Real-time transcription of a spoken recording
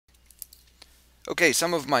Okay,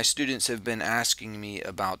 some of my students have been asking me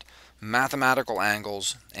about mathematical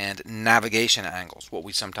angles and navigation angles, what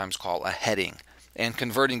we sometimes call a heading, and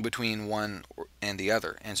converting between one and the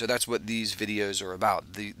other. And so that's what these videos are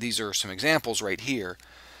about. These are some examples right here.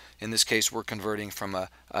 In this case, we're converting from a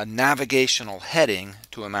navigational heading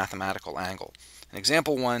to a mathematical angle. And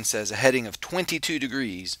example 1 says a heading of 22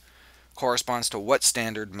 degrees corresponds to what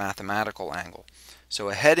standard mathematical angle? So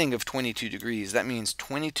a heading of 22 degrees, that means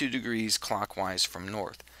 22 degrees clockwise from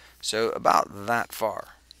north. So about that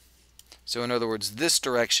far. So in other words, this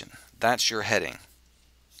direction, that's your heading.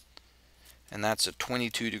 And that's a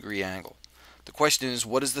 22-degree angle. The question is,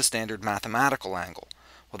 what is the standard mathematical angle?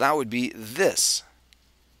 Well, that would be this.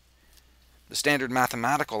 The standard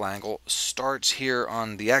mathematical angle starts here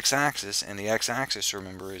on the x-axis, and the x-axis,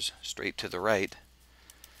 remember, is straight to the right.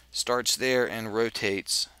 Starts there and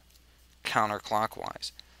rotates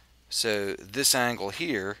counterclockwise. So this angle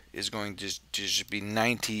here is going to just be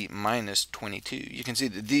 90 minus 22. You can see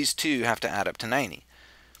that these two have to add up to 90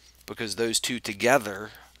 because those two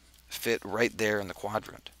together fit right there in the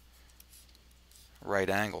quadrant, right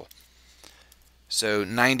angle. So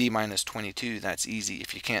 90 minus 22, that's easy.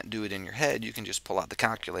 If you can't do it in your head, you can just pull out the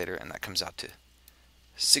calculator and that comes out to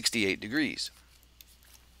 68 degrees.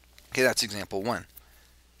 Okay, that's example 1.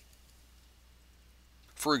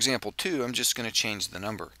 For example 2, I'm just going to change the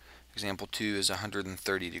number. Example 2 is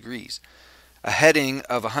 130 degrees. A heading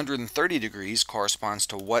of 130 degrees corresponds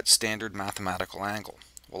to what standard mathematical angle?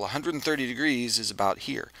 Well, 130 degrees is about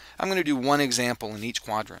here. I'm going to do one example in each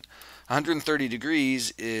quadrant. 130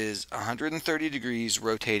 degrees is 130 degrees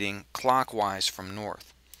rotating clockwise from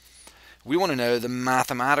north. We want to know the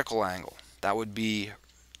mathematical angle. That would be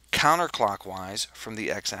counterclockwise from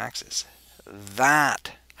the x-axis.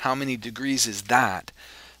 That, how many degrees is that?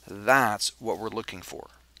 That's what we're looking for.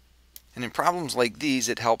 And in problems like these,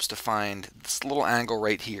 it helps to find this little angle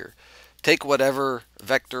right here. Take whatever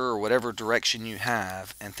vector or whatever direction you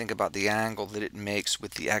have and think about the angle that it makes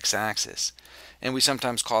with the x-axis. And we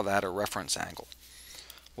sometimes call that a reference angle.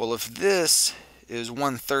 Well, if this is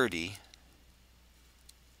 130,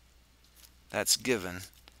 that's given,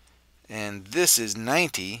 and this is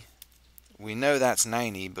 90, we know that's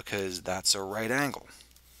 90 because that's a right angle.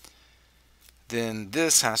 Then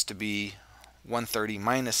this has to be 130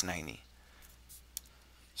 minus 90.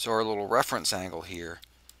 So our little reference angle here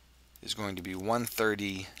is going to be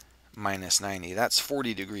 130 minus 90. That's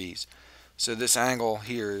 40 degrees. So this angle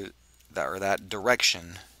here, that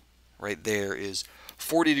direction right there, is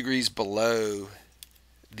 40 degrees below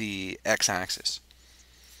the x-axis,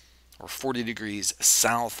 or 40 degrees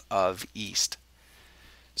south of east.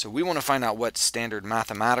 So we want to find out what standard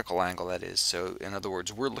mathematical angle that is. So in other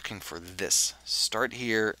words, we're looking for this. Start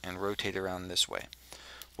here and rotate around this way.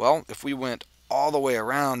 Well, if we went all the way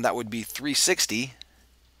around, that would be 360.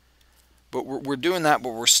 But we're doing that,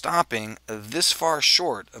 but we're stopping this far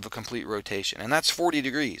short of a complete rotation. And that's 40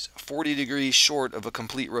 degrees. 40 degrees short of a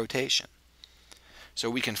complete rotation. So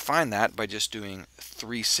we can find that by just doing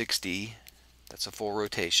 360, that's a full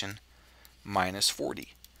rotation, minus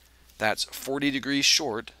 40. That's 40 degrees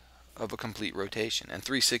short of a complete rotation. And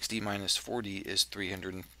 360 minus 40 is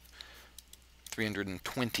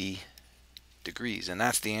 320 degrees. And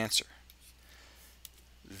that's the answer.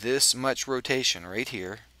 This much rotation right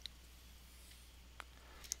here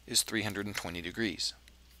is 320 degrees.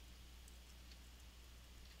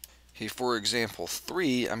 Okay, for example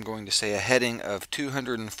 3, I'm going to say a heading of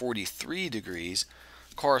 243 degrees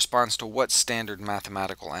corresponds to what standard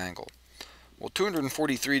mathematical angle? Well,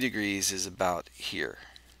 243 degrees is about here.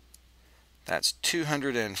 That's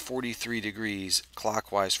 243 degrees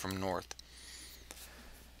clockwise from north.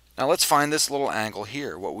 Now let's find this little angle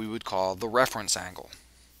here, what we would call the reference angle.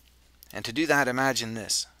 And to do that, imagine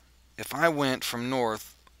this. If I went from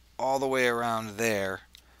north all the way around there,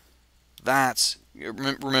 that's,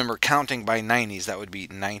 remember, counting by 90s, that would be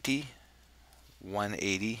 90,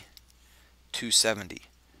 180, 270.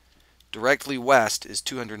 Directly west is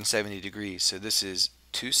 270 degrees, so this is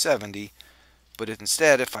 270, but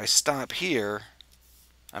instead if I stop here,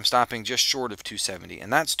 I'm stopping just short of 270,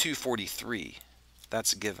 and that's 243.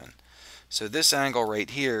 That's given. So this angle right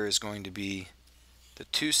here is going to be the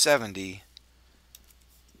 270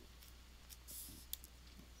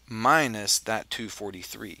 minus that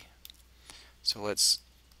 243. So let's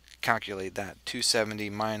calculate that. 270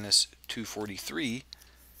 minus 243,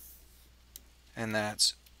 and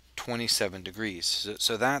that's 27 degrees.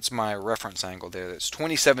 So that's my reference angle there. That's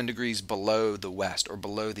 27 degrees below the west, or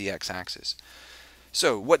below the x-axis.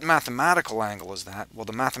 So what mathematical angle is that? Well,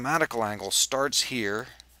 the mathematical angle starts here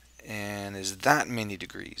and is that many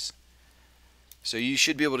degrees. So you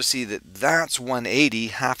should be able to see that that's 180,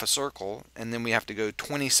 half a circle, and then we have to go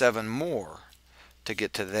 27 more to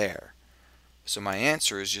get to there. So my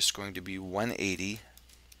answer is just going to be 180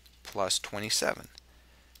 plus 27,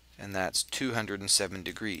 and that's 207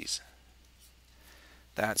 degrees.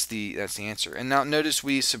 That's the answer. And now notice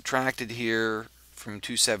we subtracted here from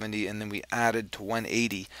 270 and then we added to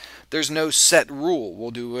 180. There's no set rule.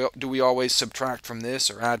 Well, do we always subtract from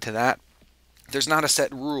this or add to that? There's not a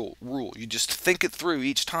set rule. You just think it through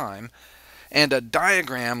each time, and a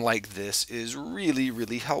diagram like this is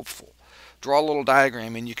really helpful. Draw a little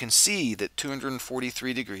diagram and you can see that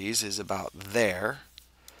 243 degrees is about there,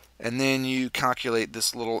 and then you calculate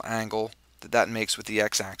this little angle that makes with the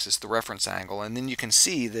x-axis, the reference angle, and then you can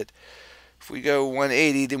see that if we go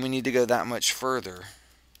 180, then we need to go that much further,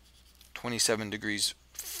 27 degrees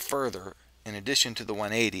further in addition to the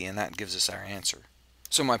 180, and that gives us our answer.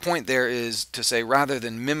 So my point there is to say, rather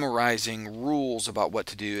than memorizing rules about what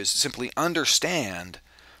to do, is simply understand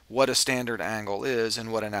what a standard angle is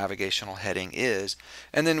and what a navigational heading is,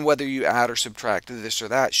 and then whether you add or subtract this or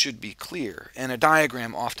that should be clear, and a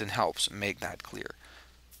diagram often helps make that clear.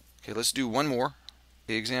 Okay, let's do one more.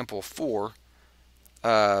 Example 4,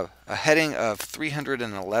 a heading of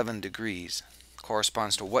 311 degrees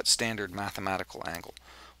corresponds to what standard mathematical angle?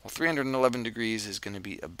 Well, 311 degrees is going to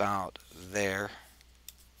be about there.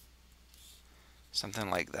 Something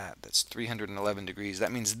like that. That's 311 degrees.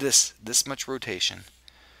 That means this much rotation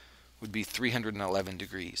would be 311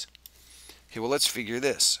 degrees. Okay, well, let's figure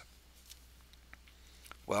this.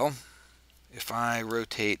 Well, if I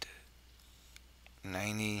rotate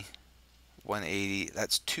 90, 180,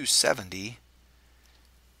 that's 270.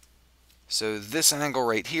 So this angle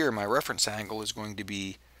right here, my reference angle, is going to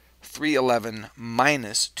be 311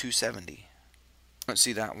 minus 270. Let's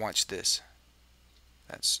see that. Watch this.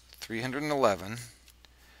 That's 311,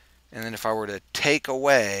 and then if I were to take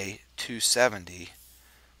away 270,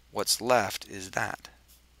 what's left is that.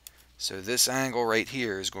 So this angle right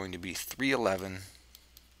here is going to be 311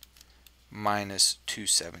 minus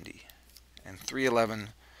 270, and 311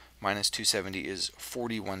 minus 270 is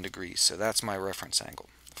 41 degrees. So that's my reference angle,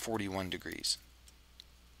 41 degrees.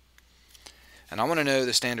 And I want to know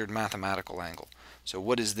the standard mathematical angle. So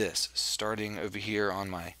what is this? Starting over here on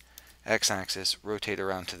my x-axis, rotate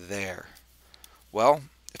around to there. Well,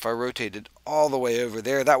 if I rotated all the way over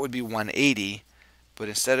there, that would be 180, but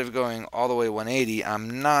instead of going all the way 180,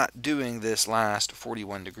 I'm not doing this last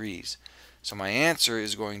 41 degrees. So my answer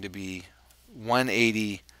is going to be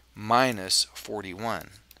 180 minus 41.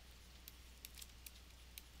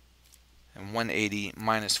 And 180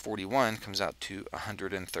 minus 41 comes out to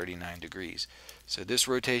 139 degrees. So this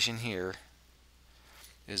rotation here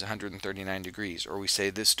is 139 degrees, or we say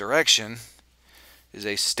this direction is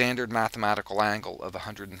a standard mathematical angle of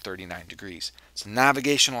 139 degrees. It's a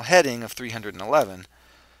navigational heading of 311, a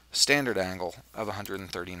standard angle of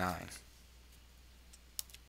 139.